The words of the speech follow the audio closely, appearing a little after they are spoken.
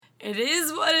It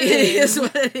is what it It is. is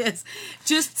what it is.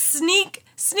 Just Sneak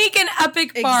an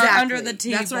epic bar under the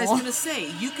table. That's what I was going to say.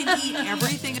 You can eat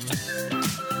everything.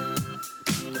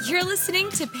 You're listening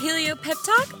to Paleo Pep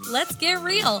Talk. Let's get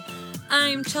real.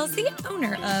 I'm Chelsea,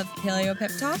 owner of Paleo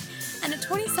Pep Talk, and a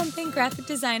 20-something graphic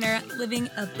designer living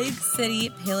a big city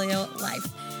paleo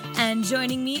life. And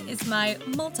joining me is my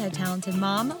multi-talented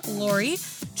mom, Lori,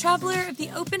 traveler of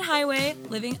the open highway,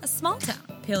 living a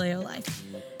small-town paleo life.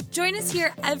 Join us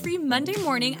here every Monday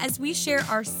morning as we share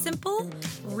our simple,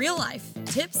 real-life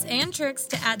tips and tricks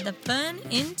to add the fun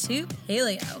into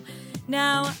paleo.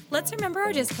 Now, let's remember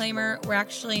our disclaimer. We're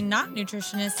actually not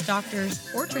nutritionists, doctors,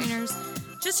 or trainers,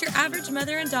 just your average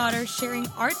mother and daughter sharing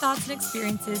our thoughts and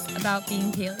experiences about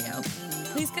being paleo.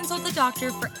 Please consult a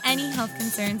doctor for any health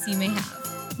concerns you may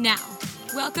have. Now,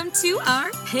 welcome to our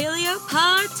Paleo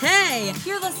Party.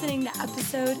 You're listening to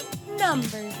episode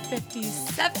number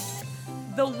 57,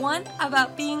 the one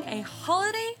about being a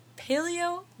holiday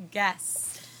paleo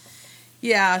guest.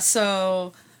 Yeah,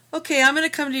 so, okay, I'm going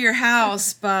to come to your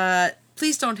house, but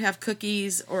please don't have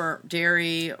cookies or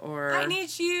dairy or... I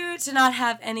need you to not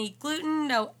have any gluten,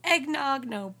 no eggnog,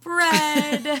 no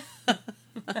bread.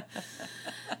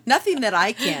 Nothing that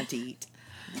I can't eat.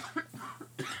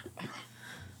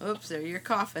 Oops, there you're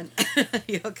coughing.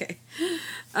 You okay?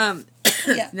 Yeah.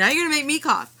 Now you're going to make me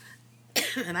cough.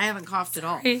 And I haven't coughed at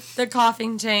all. The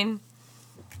coughing chain.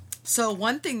 So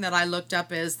one thing that I looked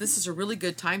up is this is a really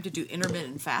good time to do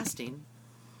intermittent fasting.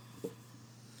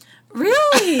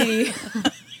 Really?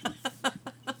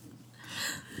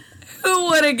 Who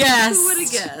would have guessed? Who would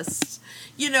have guessed?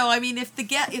 You know, I mean, if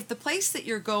the place that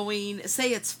you're going,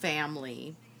 say it's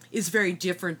family, is very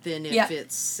different than if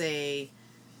it's, say...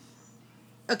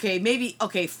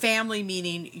 family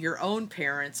meaning your own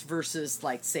parents versus,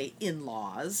 like, say,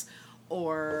 in-laws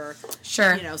or,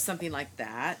 sure, you know, something like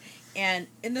that. And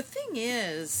the thing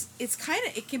is,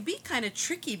 it can be kind of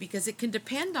tricky because it can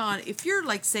depend on if you're,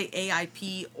 like, say,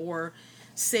 AIP or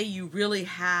say you really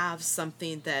have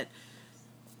something that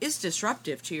is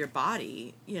disruptive to your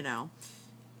body, you know.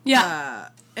 Yeah.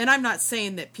 And I'm not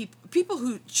saying that people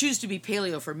who choose to be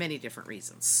paleo for many different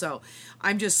reasons. So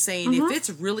I'm just saying if it's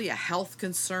really a health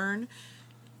concern,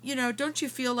 you know, don't you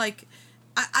feel like,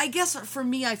 I guess for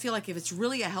me, I feel like if it's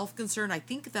really a health concern, I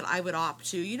think that I would opt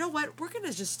to, you know what, we're going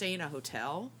to just stay in a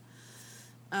hotel.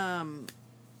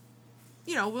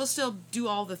 You know, we'll still do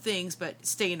all the things, but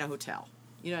stay in a hotel.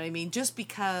 You know what I mean? Just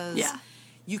because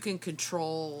you can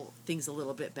control things a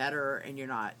little bit better and you're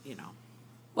not, you know.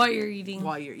 While you're eating.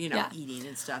 While you're, you know, eating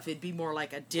and stuff. It'd be more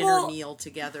like a dinner meal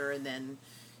together and then,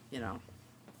 you know.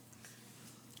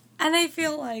 And I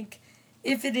feel like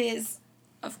if it is,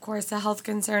 of course, a health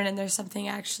concern and there's something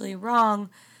actually wrong,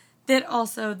 that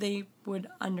also they would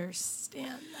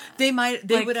understand that.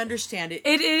 They would understand it.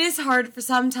 It is hard for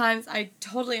sometimes. I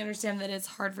totally understand that it's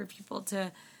hard for people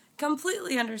to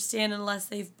completely understand unless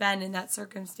they've been in that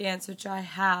circumstance, which I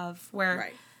have,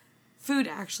 where food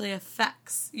actually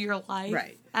affects your life.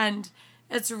 Right. And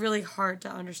it's really hard to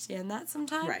understand that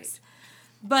sometimes. Right.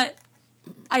 But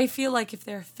I feel like if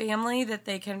they're family, that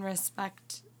they can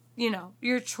respect, you know,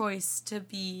 your choice to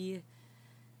be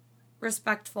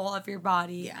respectful of your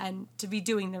body and to be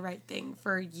doing the right thing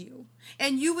for you.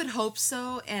 And you would hope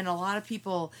so, and a lot of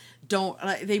people don't,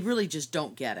 they really just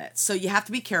don't get it. So you have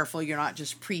to be careful. You're not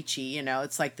just preachy, you know.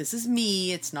 It's like, this is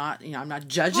me. It's not, you know, I'm not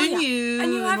judging you.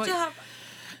 And you have to have...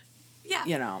 Yeah.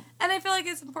 You know. And I feel like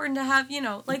it's important to have, you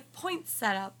know, like points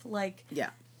set up. Like,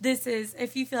 this is,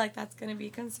 if you feel like that's going to be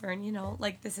a concern, you know,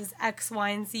 like this is X, Y,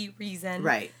 and Z reason.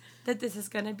 Right. That this is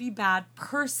going to be bad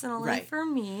personally for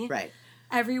me. Right.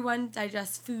 Everyone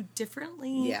digests food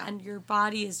differently. Yeah. And your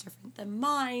body is different than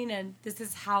mine. And this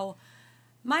is how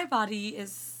my body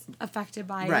is affected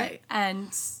by it.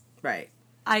 And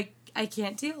I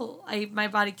can't deal. My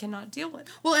body cannot deal with it.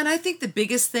 Well, and I think the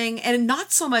biggest thing, and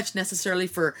not so much necessarily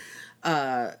for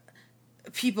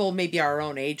people maybe our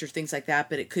own age or things like that,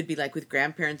 but it could be like with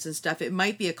grandparents and stuff. It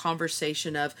might be a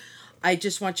conversation of, I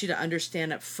just want you to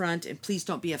understand up front, and please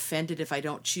don't be offended if I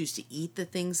don't choose to eat the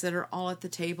things that are all at the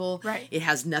table. Right. It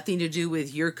has nothing to do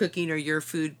with your cooking or your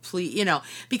food, please, you know,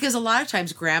 because a lot of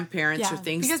times grandparents or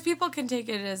things. Because people can take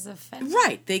it as offensive.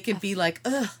 Right. They can be like,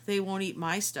 ugh, they won't eat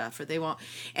my stuff, or they won't.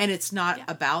 And it's not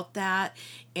about that.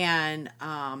 And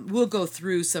we'll go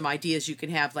through some ideas you can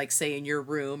have, like, say, in your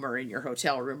room or in your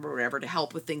hotel room or whatever to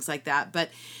help with things like that. But,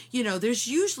 you know, there's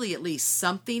usually at least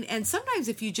something. And sometimes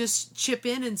if you just chip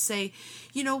in and say,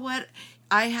 you know what,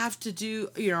 I have to do,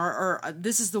 or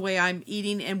this is the way I'm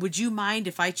eating, and would you mind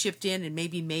if I chipped in and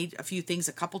maybe made a few things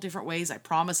a couple different ways? I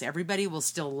promise everybody will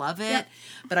still love it,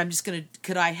 but I'm just going to,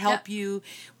 could I help you?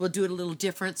 We'll do it a little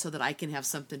different so that I can have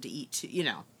something to eat too,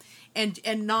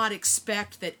 and not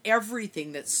expect that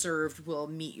everything that's served will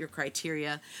meet your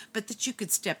criteria, but that you could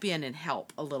step in and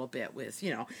help a little bit with,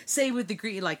 say with the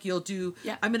green, like you'll do,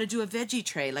 I'm going to do a veggie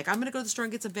tray. Like I'm going to go to the store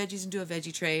and get some veggies and do a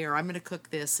veggie tray, or I'm going to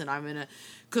cook this and I'm going to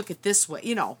cook it this way,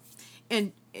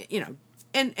 and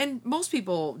most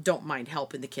people don't mind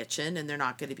help in the kitchen, and they're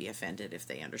not going to be offended if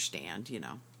they understand,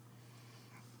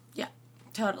 Yeah,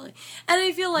 totally. And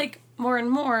I feel like more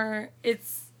and more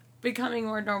it's becoming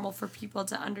more normal for people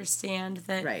to understand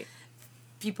that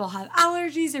people have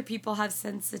allergies or people have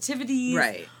sensitivities.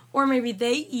 Right. Or maybe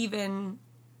they even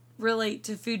relate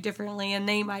to food differently and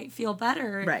they might feel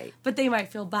better. Right. But they might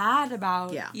feel bad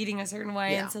about eating a certain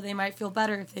way, and so they might feel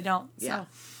better if they don't. Yeah. So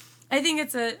I think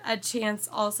it's a chance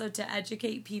also to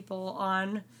educate people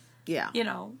on,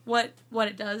 what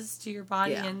it does to your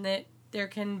body, and that there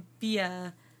can be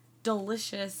a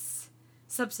delicious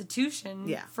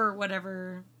substitution for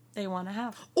whatever they want to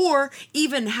have. Or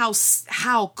even how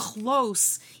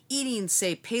close eating,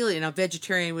 say, paleo. Now,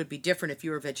 vegetarian would be different if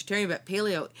you were a vegetarian, but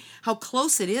paleo, how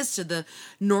close it is to the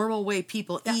normal way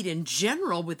people eat in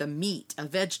general with a meat, a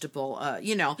vegetable,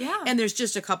 And there's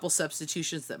just a couple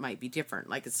substitutions that might be different.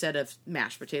 Like instead of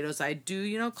mashed potatoes, I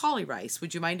do, cauli rice.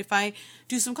 Would you mind if I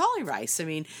do some cauli rice? I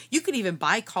mean, you can even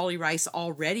buy cauli rice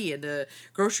already in the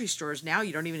grocery stores now.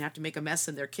 You don't even have to make a mess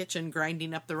in their kitchen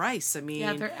grinding up the rice. I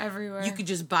mean, they're everywhere. You could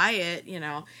just buy it,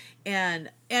 and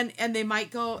they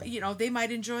might go, they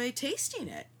might enjoy tasting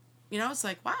it. It's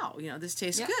like, wow, this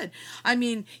tastes good. I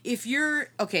mean, if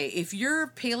you're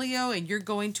paleo and you're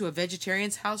going to a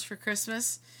vegetarian's house for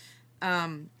Christmas,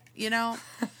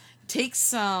 take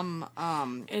some,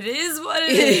 it is what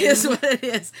it is. It is what it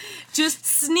is. Just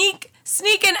sneak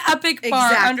an epic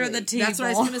bar under the table. That's what I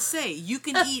was going to say. You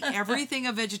can eat everything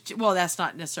a vegetarian. Well, that's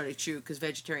not necessarily true because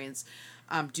vegetarians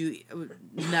do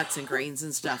nuts and grains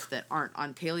and stuff that aren't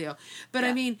on paleo. But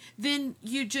I mean, then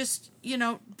you just,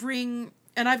 bring,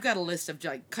 and I've got a list of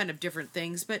like kind of different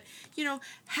things, but,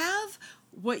 have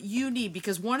what you need,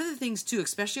 because one of the things too,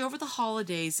 especially over the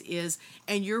holidays is,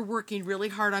 and you're working really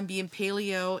hard on being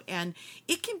paleo, and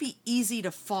it can be easy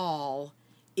to fall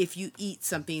if you eat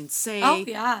something, say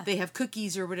they have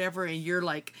cookies or whatever, and you're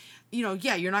like,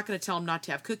 you're not going to tell them not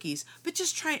to have cookies, but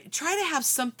just try to have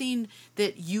something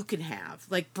that you can have.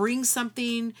 Like bring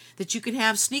something that you can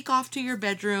have, sneak off to your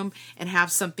bedroom and have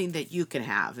something that you can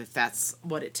have if that's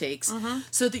what it takes,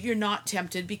 so that you're not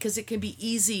tempted, because it can be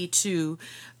easy to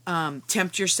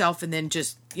tempt yourself, and then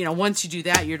just, once you do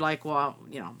that, you're like, well,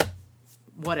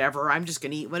 whatever, I'm just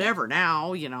going to eat whatever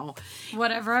now,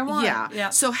 Whatever I want. Yeah.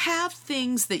 So have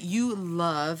things that you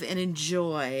love and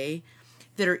enjoy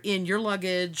that are in your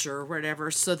luggage or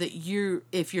whatever, so that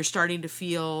if you're starting to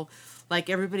feel like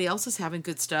everybody else is having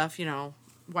good stuff,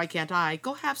 why can't I?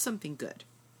 Go have something good.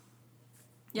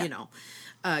 Yep.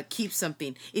 Keep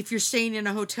something. If you're staying in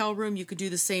a hotel room, you could do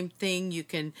the same thing. You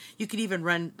could even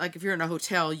run, like if you're in a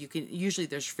hotel, usually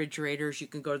there's refrigerators. You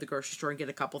can go to the grocery store and get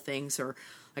a couple things, or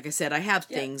like I said, I have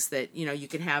things that, you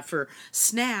can have for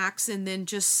snacks, and then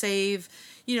just save,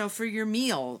 for your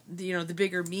meal, the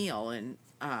bigger meal. And,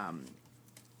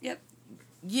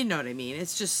 you know what I mean?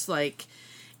 It's just like,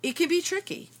 it can be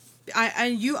tricky.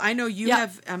 I know you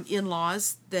have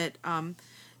in-laws that,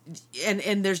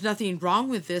 and there's nothing wrong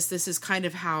with this. This is kind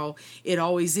of how it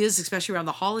always is, especially around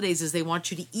the holidays, is they want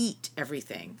you to eat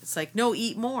everything. It's like, no,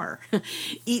 eat more.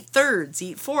 Eat thirds,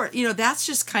 eat fourths. That's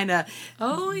just kind of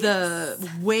the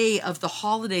way of the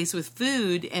holidays with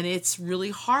food, and it's really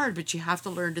hard, but you have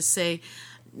to learn to say,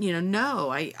 no,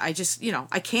 I just,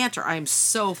 I can't, or I'm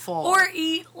so full. Or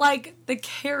eat, like, the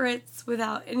carrots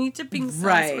without any dipping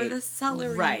sauce, or the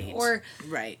celery. Or,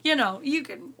 you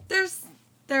can,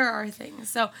 there are things.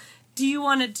 So, do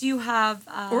you have...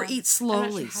 or eat slowly.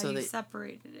 I'm not sure how so you that...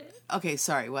 separated it. Okay,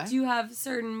 sorry, what? Do you have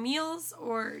certain meals,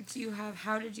 or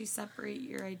how did you separate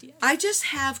your ideas? I just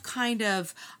have kind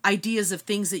of ideas of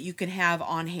things that you can have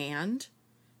on hand.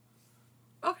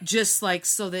 Okay. Just like,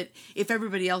 so that if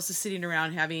everybody else is sitting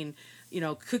around having,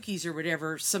 cookies or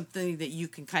whatever, something that you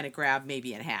can kind of grab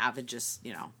maybe and have, and just,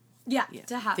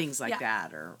 to have. Things like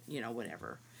that, or,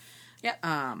 whatever. Yep.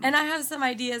 And I have some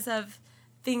ideas of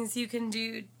things you can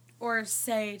do or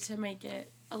say to make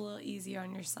it a little easier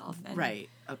on yourself and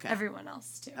everyone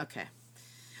else too. Okay.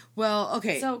 Well,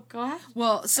 okay. So go ahead.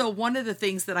 Well, so one of the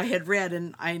things that I had read,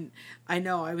 and I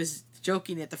know I was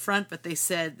joking at the front, but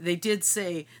they did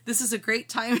say this is a great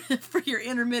time for your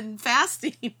intermittent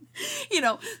fasting.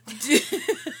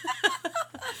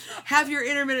 Have your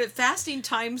intermittent fasting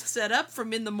time set up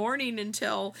from in the morning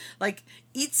until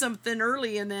eat something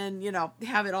early and then,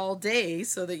 have it all day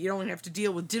so that you don't have to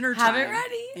deal with dinner time. Have it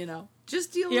ready.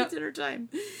 Just deal with dinner time.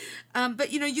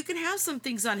 But, you can have some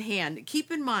things on hand.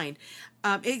 Keep in mind,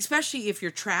 especially if you're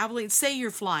traveling, say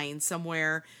you're flying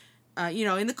somewhere,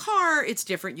 in the car, it's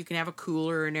different. You can have a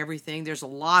cooler and everything. There's a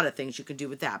lot of things you can do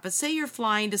with that. But say you're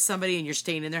flying to somebody and you're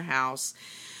staying in their house.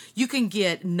 You can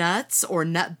get nuts or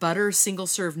nut butter,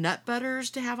 single-serve nut butters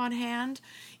to have on hand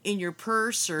in your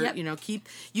purse or,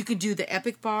 you can do the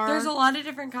Epic Bar. There's a lot of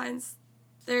different kinds.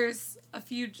 There's a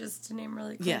few just to name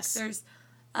really quick. Yes. There's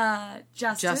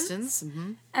Justin's.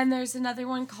 Mm-hmm. And there's another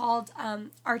one called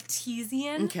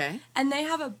Artesian. Okay. And they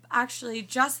have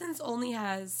Justin's only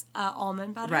has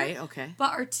almond butter. Right, okay.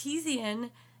 But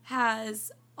Artesian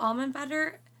has almond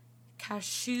butter,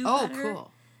 cashew butter.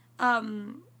 Oh,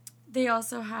 cool. They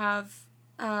also have,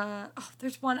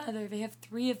 there's one other. They have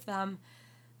 3 of them.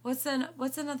 What's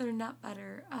another nut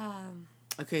butter?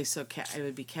 Okay, so it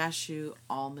would be cashew,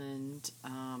 almond,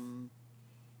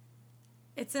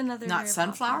 it's another. Not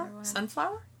sunflower?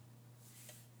 Sunflower?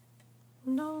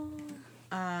 No.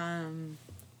 No,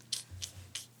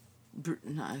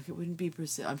 it wouldn't be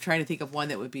Brazil. I'm trying to think of one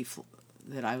that would be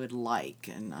that I would like,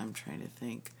 and I'm trying to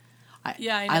think.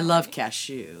 I love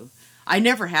cashew. I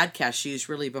never had cashews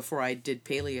really before I did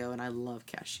paleo, and I love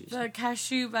cashews. The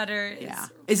cashew butter is... Yeah.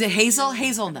 Is it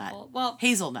hazelnut? Well,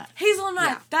 hazelnut. Hazelnut.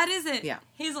 Yeah. That is it. Yeah.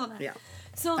 Hazelnut. Yeah.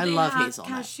 So I they love have hazelnut.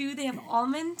 cashew, they have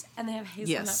almond, and they have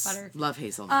hazelnut Yes. butter. Love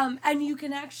hazelnut. And you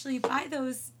can actually buy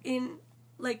those in,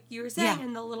 like you were saying, Yeah.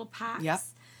 in the little packs. Yep.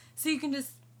 So you can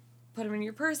just put them in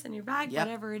your purse, in your bag, Yep.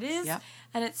 whatever it is. Yep.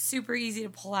 And it's super easy to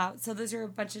pull out. So those are a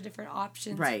bunch of different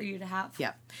options for you to have.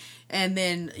 Yeah. And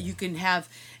then you can have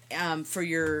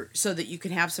so that you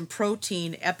can have some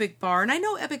protein, Epic Bar. And I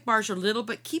know Epic Bars are little,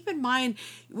 but keep in mind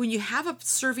when you have a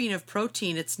serving of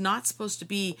protein, it's not supposed to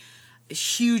be a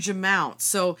huge amount.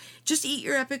 So just eat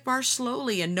your Epic Bar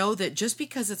slowly and know that just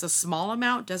because it's a small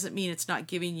amount doesn't mean it's not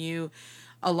giving you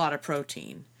a lot of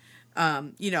protein.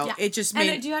 It just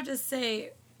And I do have to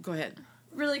say, go ahead.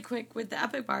 really quick with the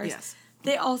Epic Bars. Yes.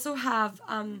 They also have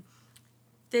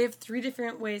they have 3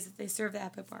 different ways that they serve the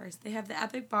Epic Bars. They have the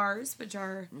Epic Bars, which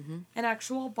are an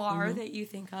actual bar that you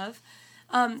think of.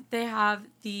 They have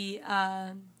the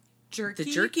jerky. The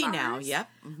jerky bars, now, yep.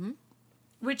 Mm-hmm.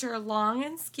 Which are long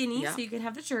and skinny, Yep. so you can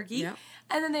have the jerky. Yep.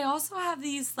 And then they also have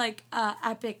these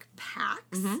Epic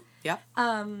packs. Mm-hmm. Yep.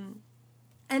 And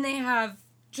they have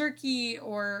jerky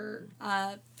or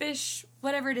fish,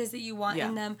 whatever it is that you want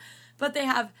in them. But they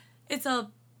have, it's a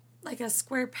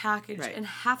square package, Right. and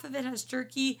half of it has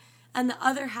jerky, and the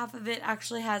other half of it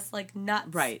actually has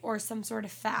nuts or some sort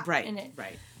of fat in it.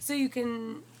 Right. So you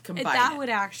can Combine that it. would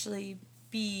actually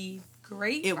be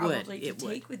great It would. probably It to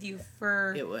would. take with you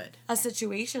for It would. a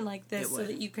situation like this, It so would.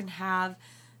 that you can have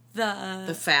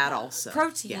the fat also.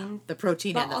 protein, Yeah. The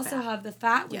protein but and the also fat. have the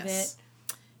fat with Yes.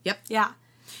 it. Yep. Yeah.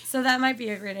 So that might be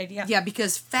a great idea. Yeah,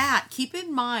 because keep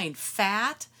in mind,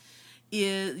 fat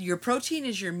is, your protein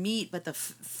is your meat, but the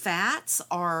fats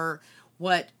are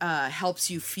what helps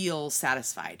you feel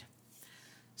satisfied.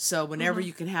 So whenever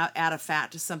you can add a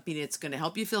fat to something, it's going to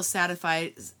help you feel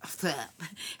satisfied,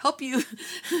 help you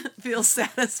feel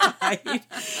satisfied.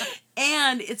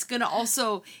 And it's going to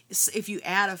also, if you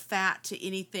add a fat to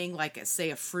anything like,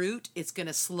 say, a fruit, it's going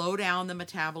to slow down the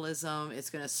metabolism. It's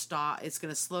going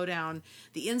to slow down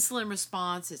the insulin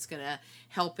response. It's going to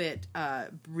help it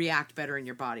react better in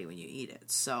your body when you eat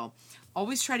it. So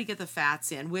always try to get the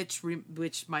fats in, which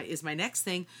is my next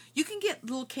thing. You can get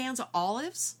little cans of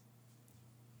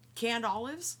canned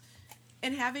olives,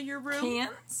 and have in your room.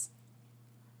 Cans?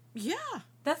 Yeah.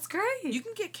 That's great. You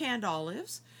can get canned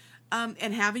olives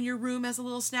and have in your room as a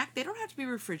little snack. They don't have to be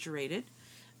refrigerated.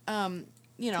 You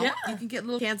can get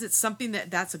little cans. It's something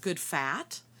that's a good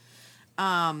fat.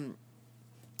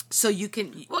 So you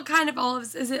can... What kind of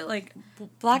olives? Is it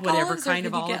black whatever olives? Kind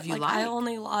of olive you like. I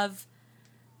only love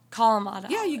Kalamata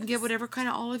Yeah, olives. you can get whatever kind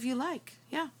of olive you like.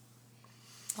 Yeah.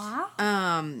 Wow.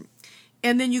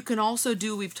 And then you can also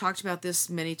we've talked about this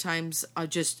many times,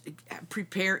 just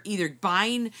prepare either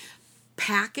buying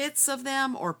packets of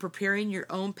them or preparing your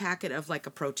own packet of a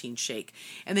protein shake.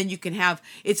 And then you can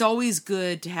it's always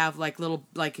good to have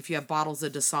if you have bottles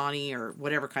of Dasani or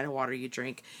whatever kind of water you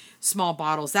drink, small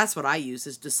bottles. That's what I use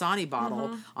is Dasani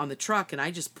bottle on the truck. And I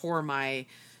just pour my,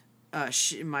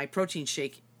 my protein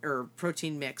shake or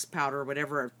protein mix powder,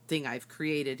 whatever thing I've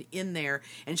created in there,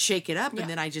 and shake it up, and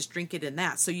then I just drink it in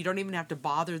that. So you don't even have to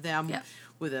bother them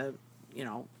with a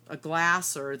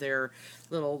glass or their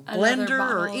little blender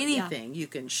or anything. You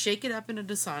can shake it up in a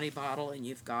Dasani bottle, and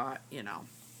you've got,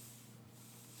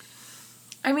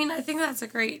 I mean, I think that's a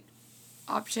great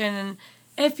option. And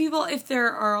if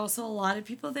there are also a lot of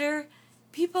people there,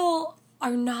 people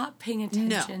are not paying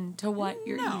attention to what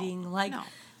you're eating. Like,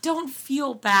 don't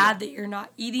feel bad that you're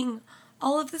not eating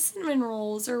all of the cinnamon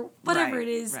rolls or whatever it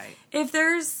is. Right. If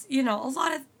there's,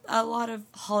 a lot of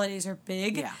holidays are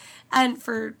big and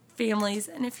for families,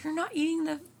 and if you're not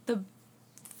eating the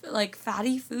like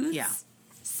fatty foods,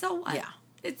 so what? Yeah.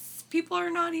 People are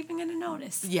not even going to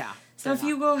notice. Yeah. So if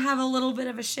you go have a little bit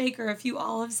of a shake or a few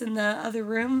olives in the other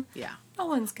room, no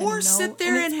one's going to know. Or sit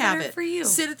there and have it. For you.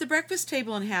 Sit at the breakfast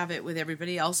table and have it with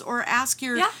everybody else. Or ask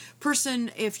your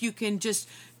person if you can just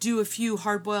do a few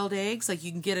hard-boiled eggs. Like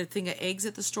you can get a thing of eggs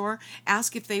at the store.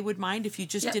 Ask if they would mind if you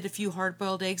just did a few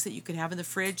hard-boiled eggs that you could have in the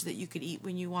fridge that you could eat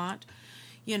when you want.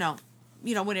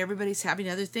 When everybody's having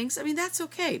other things, I mean, that's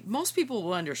okay. Most people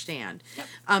will understand. Yep.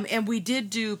 And we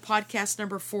did do podcast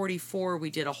number 44.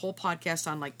 We did a whole podcast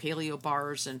on like paleo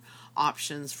bars and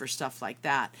options for stuff like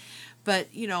that. But,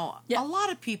 a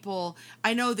lot of people,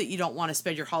 I know that you don't want to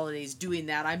spend your holidays doing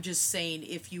that. I'm just saying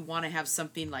if you want to have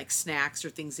something like snacks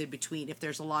or things in between, if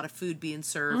there's a lot of food being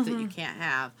served that you can't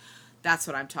have, that's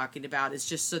what I'm talking about. It's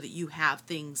just so that you have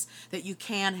things that you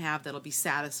can have that'll be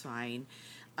satisfying.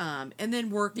 And then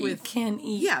work with... You can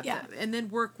eat. Yeah. And then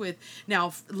work with...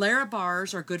 Now, Lara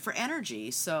bars are good for energy.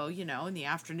 So, in the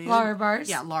afternoon... Lara bars?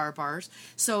 Yeah, Lara bars.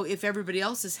 So, if everybody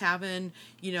else is having,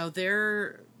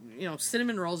 their...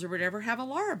 cinnamon rolls or whatever, have a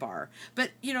Lara bar.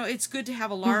 But, it's good to have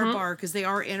a Lara bar because they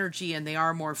are energy and they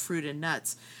are more fruit and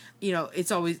nuts.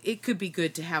 It could be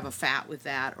good to have a fat with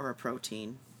that or a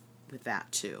protein with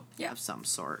that too. Of some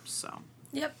sort. So.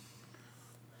 Yep.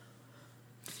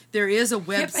 There is a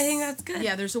website. Yep, I think that's good.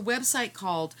 Yeah, there's a website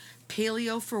called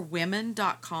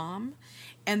paleoforwomen.com,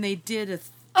 and they did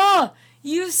Oh,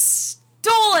 you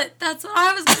stole it! That's what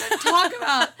I was going to talk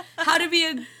about. How to be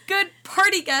a good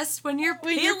party guest when you're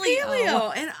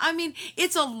paleo. And I mean,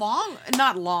 it's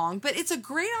not long, but it's a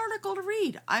great article to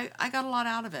read. I got a lot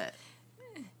out of it.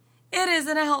 It is,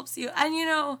 and it helps you.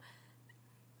 And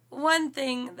one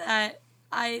thing that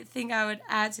I think I would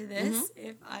add to this,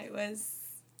 if I was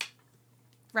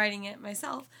writing it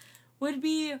myself, would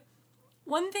be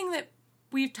one thing that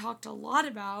we've talked a lot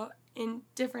about in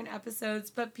different episodes,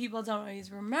 but people don't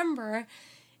always remember,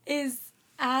 is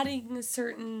adding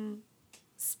certain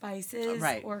spices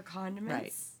or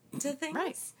condiments to things.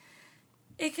 Right.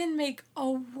 It can make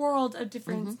a world of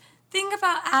difference. Think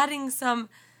about adding some,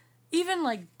 even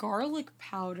like garlic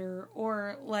powder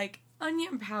or like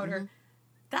onion powder.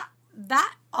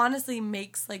 That honestly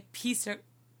makes like pizza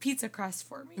crust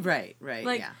for me. Right,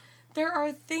 like, there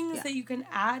are things that you can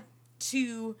add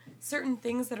to certain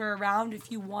things that are around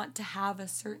if you want to have a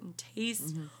certain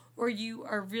taste or you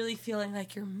are really feeling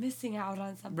like you're missing out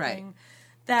on something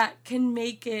that can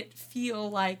make it feel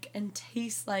like and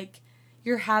taste like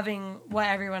you're having what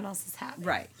everyone else is having.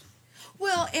 Right.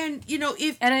 Well, and,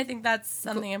 And I think that's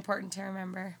something important to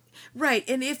remember. Right,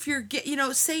 and if you're,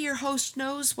 say your host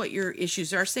knows what your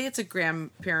issues are. Say it's a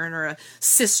grandparent or a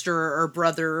sister or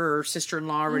brother or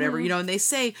sister-in-law or whatever, and they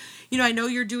say, I know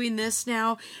you're doing this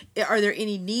now. Are there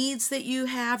any needs that you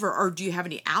have, or do you have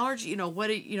any allergy?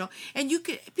 And you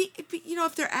could be,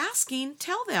 if they're asking,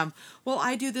 tell them, well,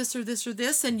 I do this or this or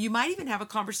this, and you might even have a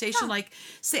conversation like,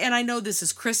 say, and I know this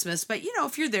is Christmas, but,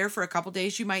 if you're there for a couple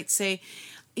days, you might say,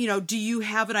 do you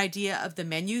have an idea of the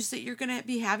menus that you're going to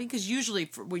be having? Because usually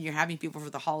when you're having people for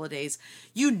the holidays,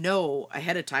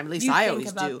 ahead of time, at least I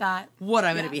always do, what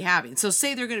I'm going to be having. So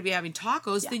say they're going to be having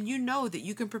tacos, then you know that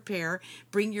you can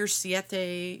bring your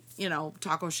siete,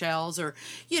 taco shells or,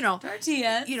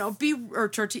 tortillas.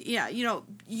 Tortilla.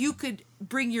 You could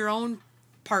bring your own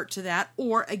part to that.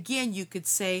 Or again, you could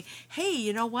say, hey,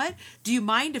 you know what? Do you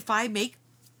mind if I make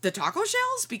the taco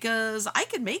shells? Because I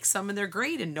can make some and they're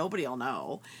great and nobody will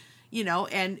know,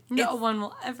 and no one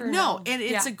will ever know. And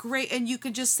it's a great, and you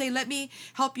can just say, let me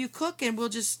help you cook and we'll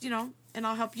just, and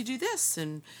I'll help you do this.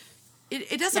 And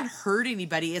it doesn't hurt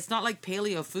anybody. It's not like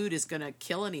paleo food is going to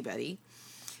kill anybody.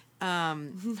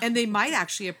 And they might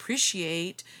actually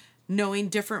appreciate knowing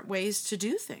different ways to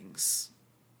do things.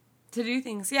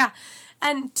 Yeah.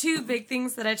 And two big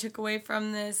things that I took away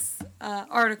from this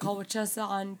article, which is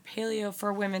on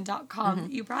paleoforwomen.com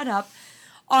that you brought up,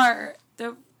 are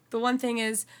the one thing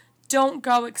is, don't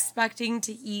go expecting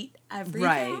to eat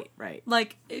everything. Right.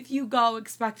 Like, if you go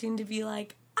expecting to be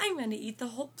like, I'm going to eat the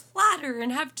whole platter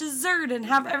and have dessert and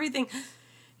have everything,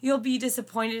 you'll be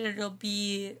disappointed. It'll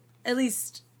be, at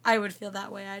least I would feel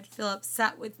that way. I'd feel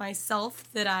upset with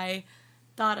myself that I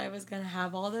thought I was going to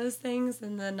have all those things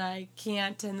and then I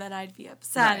can't, and then I'd be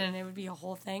upset and it would be a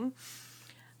whole thing.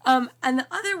 And the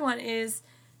other one is,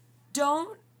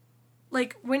 don't,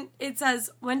 like, when it says,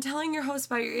 when telling your host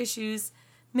about your issues,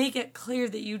 make it clear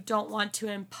that you don't want to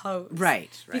impose.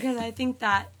 Right. Because I think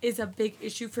that is a big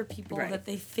issue for people, that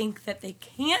they think that they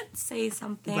can't say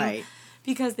something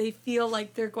because they feel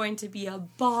like they're going to be a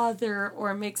bother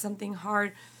or make something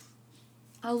hard.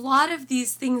 A lot of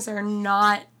these things are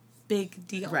not big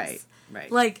deals. Right.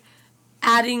 Like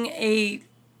adding a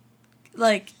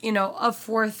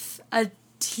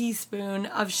teaspoon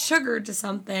of sugar to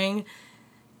something,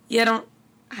 you don't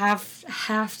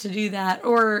have to do that.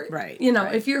 Or,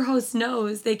 if your host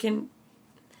knows, they can...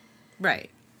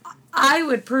 I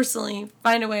would personally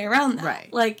find a way around that.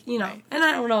 And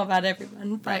I don't know about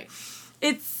everyone, but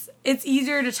it's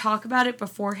easier to talk about it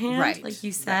beforehand, like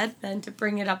you said, than to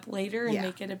bring it up later and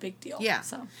make it a big deal.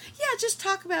 Just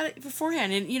talk about it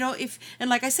beforehand. And, and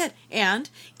like I said,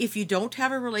 if you don't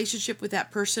have a relationship with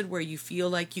that person where you feel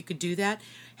like you could do that,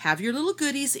 have your little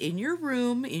goodies in your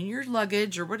room, in your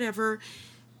luggage or whatever.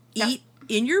 Eat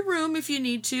in your room if you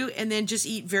need to, and then just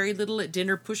eat very little at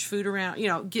dinner, push food around,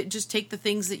 just take the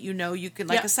things that you can,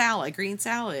 like a salad, green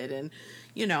salad, and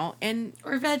and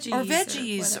or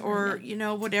veggies or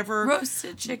whatever,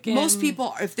 roasted chicken. Most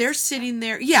people, if they're sitting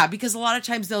there, because a lot of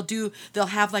times they'll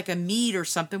have like a meat or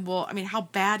something. Well, I mean, how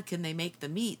bad can they make the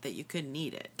meat that you couldn't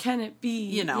eat it? Can it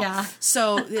be?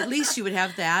 So at least you would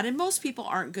have that, and most people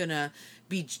aren't gonna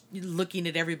be looking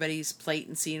at everybody's plate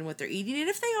and seeing what they're eating. And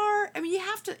if they are, I mean, you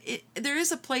have to, there is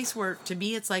a place where, to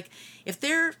me, it's like, if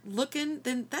they're looking,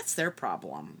 then that's their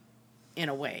problem, in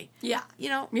a way.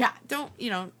 Don't,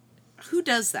 who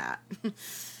does that?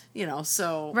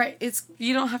 So. It's,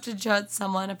 you don't have to judge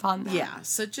someone upon that.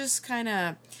 So just kind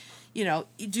of,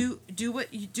 do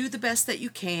the best that you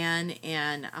can,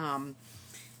 and, I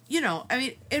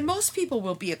mean, and most people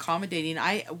will be accommodating.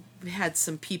 I had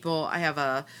some people, I have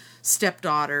a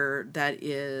stepdaughter that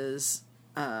is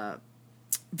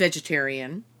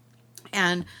vegetarian,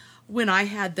 and when I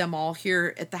had them all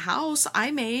here at the house, I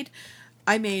made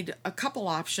a couple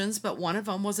options, but one of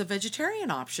them was a vegetarian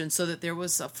option, so that there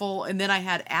was a full, and then I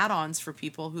had add-ons for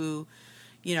people who,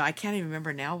 I can't even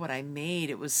remember now what I made.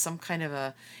 It was some kind of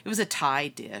it was a Thai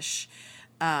dish,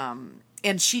 and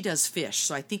she does fish,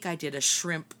 so I think I did a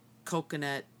shrimp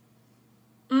coconut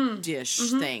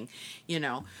dish thing,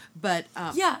 but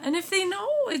and if they know,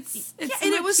 it's and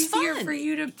it was easier fun for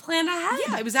you to plan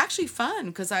ahead. It was actually fun,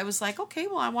 because I was like, okay,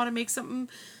 well, I want to make something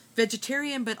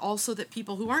vegetarian, but also that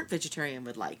people who aren't vegetarian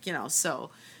would like, so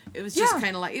it was just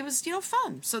kind of like, it was,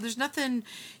 fun. So there's nothing,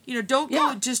 don't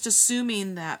go just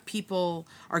assuming that people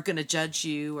are going to judge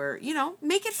you, or,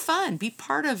 make it fun, be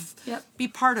part of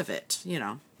it,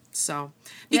 So,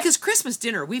 because Christmas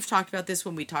dinner, we've talked about this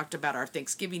when we talked about our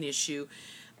Thanksgiving issue.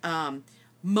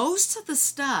 Most of the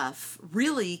stuff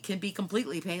really can be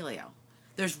completely paleo.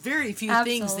 There's very few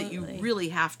things that you really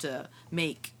have to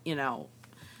make,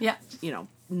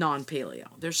 non-paleo.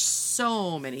 There's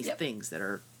so many things that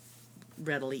are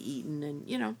readily eaten,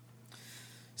 and,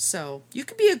 so you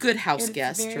could be a good house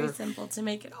guest. It's very simple to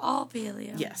make it all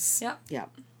paleo. Yes.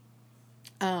 Yep.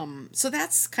 So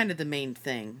that's kind of the main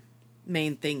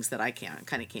things that I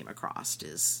kind of came across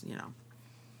is,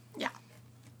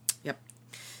 Yep.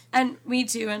 And me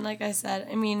too. And like I said,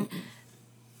 I mean,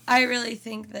 I really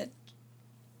think that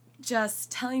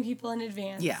just telling people in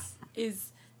advance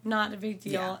is not a big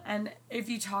deal. And if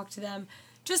you talk to them,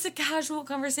 just a casual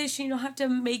conversation, you don't have to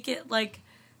make it like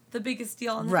the biggest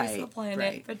deal on the face of the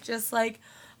planet. But just like,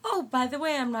 oh, by the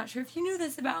way, I'm not sure if you knew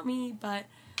this about me, but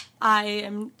I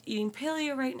am eating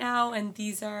paleo right now, and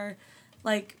these are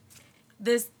like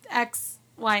this X,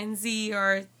 Y, and Z,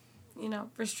 or,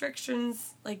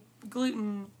 restrictions, like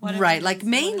gluten, whatever. Right, like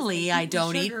mainly I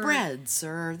don't eat breads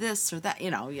or this or that,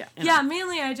 Yeah,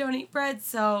 mainly I don't eat bread,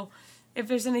 so if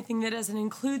there's anything that doesn't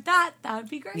include that, that would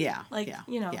be great.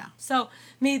 So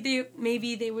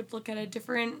maybe they would look at a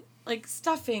different, like,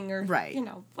 stuffing or,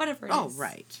 whatever it is. Oh,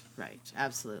 right,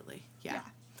 absolutely, yeah.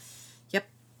 Yep.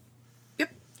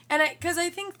 And because I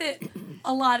think that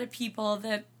a lot of people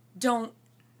that don't,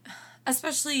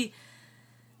 especially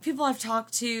people I've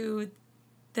talked to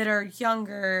that are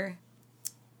younger,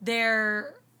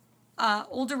 their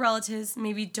older relatives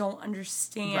maybe don't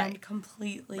understand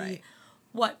completely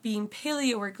what being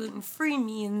paleo or gluten-free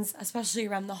means, especially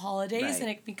around the holidays, and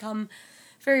it can become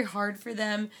very hard for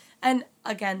them. And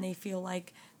again, they feel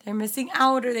like they're missing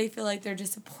out or they feel like they're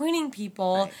disappointing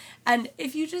people. Right. And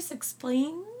if you just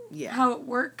explain how it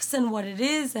works and what it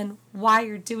is and why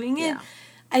you're doing it,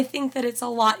 I think that it's a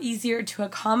lot easier to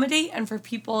accommodate and for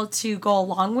people to go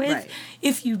along with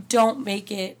if you don't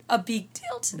make it a big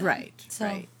deal to them. Right, so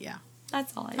right, yeah.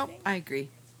 That's all I think. I agree.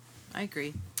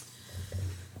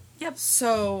 Yep.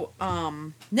 So,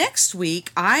 next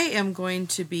week, I am going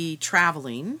to be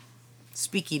traveling.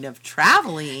 Speaking of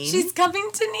traveling. She's coming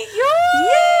to New York!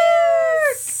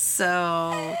 Yes!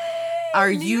 So,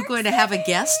 are you going to have a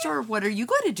guest, or what are you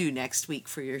going to do next week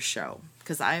for your show?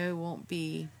 Because I won't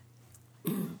be...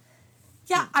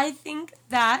 Yeah, I think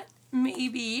that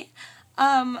maybe.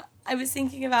 I was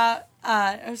thinking about,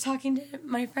 I was talking to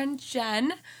my friend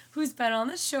Jen, who's been on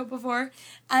the show before,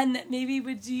 and that maybe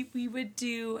we would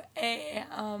do a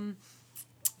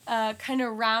kind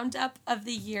of roundup of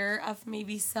the year of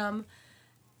maybe some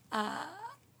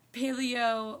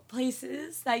paleo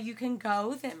places that you can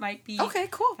go that might be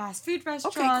fast food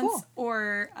restaurants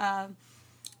or,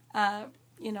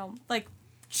 like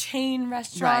chain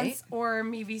restaurants or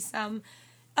maybe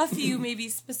a few maybe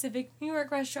specific New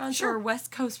York restaurants or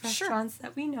West Coast restaurants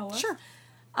that we know of. Sure.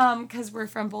 Because we're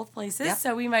from both places,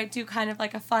 so we might do kind of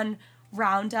like a fun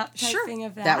roundup type thing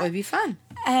of that. That would be fun.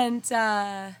 And,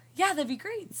 that'd be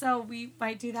great. So we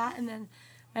might do that, and then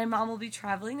my mom will be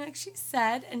traveling, like she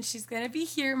said, and she's going to be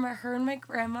here. Her and my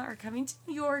grandma are coming to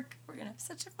New York. We're going to have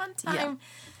such a fun time. Yeah.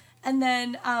 And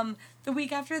then the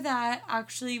week after that,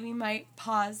 actually, we might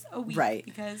pause a week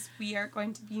because we are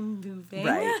going to be moving.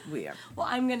 Right, we are. Well,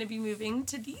 I'm going to be moving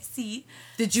to D.C.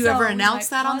 Did you ever announce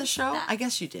that on the show? I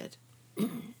guess you did.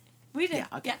 We did. Yeah,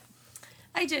 okay. Yeah,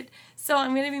 I did. So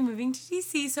I'm going to be moving to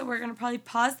D.C., so we're going to probably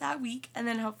pause that week, and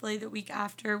then hopefully the week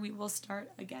after we will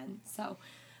start again. So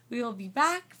we will be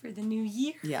back for the new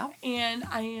year. Yeah. And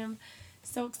I am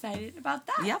so excited about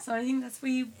that. Yep. So I think that's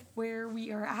where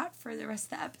we are at for the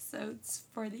rest of the episodes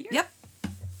for the year. Yep.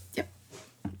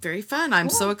 Very fun. I'm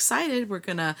so excited. We're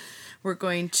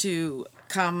going to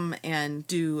come and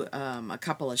do a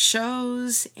couple of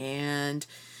shows, and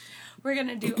we're going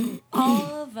to do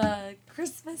all the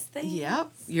Christmas things.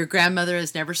 Yep. Your grandmother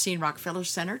has never seen Rockefeller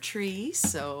Center tree,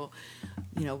 so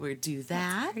we'll do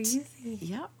that. That's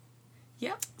crazy.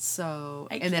 Yep. So,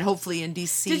 and then hopefully in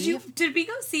DC. Did we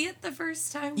go see it the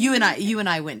first time? You and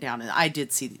I went down, and I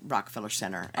did see Rockefeller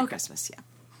Center at Christmas. Yeah.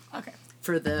 Okay.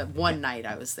 For the one night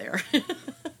I was there,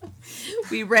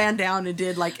 we ran down and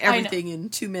did like everything in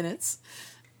 2 minutes.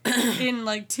 In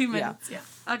like 2 minutes. Yeah.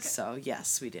 Okay. So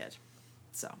yes, we did.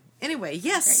 So anyway,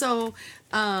 yes. Great. So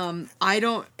I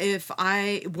don't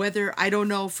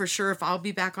know for sure if I'll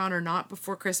be back on or not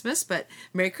before Christmas, but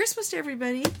Merry Christmas to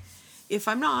everybody. If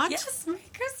I'm not. Yes, Merry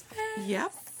Christmas.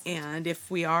 Yep. And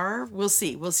if we are, we'll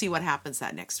see. We'll see what happens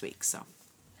that next week. So.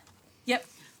 Yep.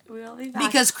 We'll be back.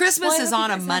 Because Christmas is on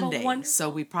a Monday, so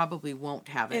we probably won't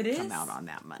have it come out on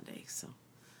that Monday. So.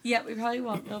 Yeah, we probably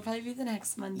won't. It'll probably be the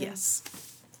next Monday. Yes.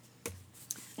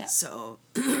 Yeah. So.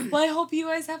 Well, I hope you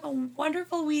guys have a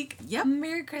wonderful week. Yep.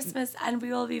 Merry Christmas, and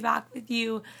we will be back with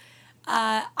you.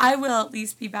 I will at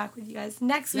least be back with you guys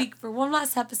next week for one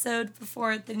last episode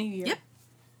before the new year. Yep.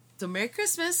 So Merry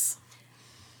Christmas.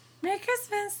 Merry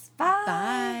Christmas. Bye.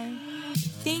 Bye.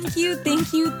 Thank you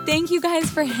guys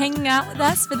for hanging out with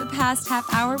us for the past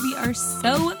half hour. We are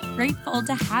so grateful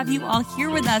to have you all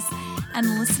here with us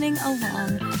and listening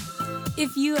along.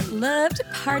 If you loved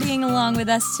partying along with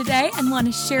us today and want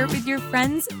to share it with your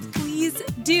friends, please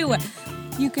do.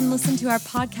 You can listen to our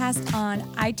podcast on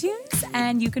iTunes,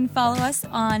 and you can follow us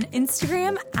on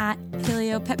Instagram at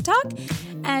Paleo Pep Talk,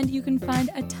 and you can find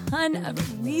a ton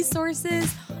of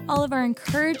resources, all of our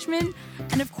encouragement,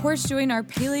 and of course join our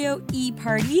Paleo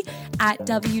e-party at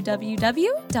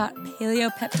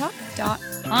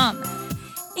www.paleopeptalk.com.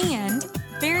 And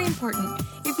very important,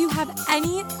 if you have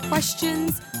any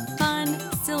questions, fun,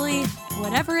 silly,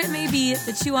 whatever it may be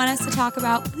that you want us to talk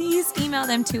about, please email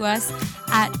them to us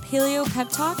at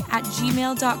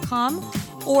paleopeptalk@gmail.com,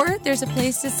 or there's a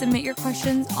place to submit your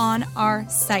questions on our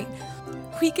site.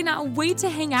 We cannot wait to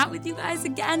hang out with you guys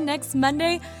again next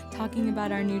Monday, talking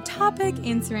about our new topic,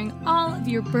 answering all of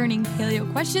your burning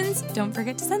paleo questions. Don't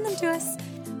forget to send them to us.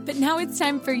 But now it's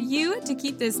time for you to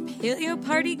keep this paleo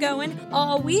party going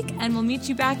all week, and we'll meet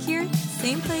you back here,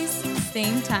 same place,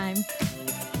 same time.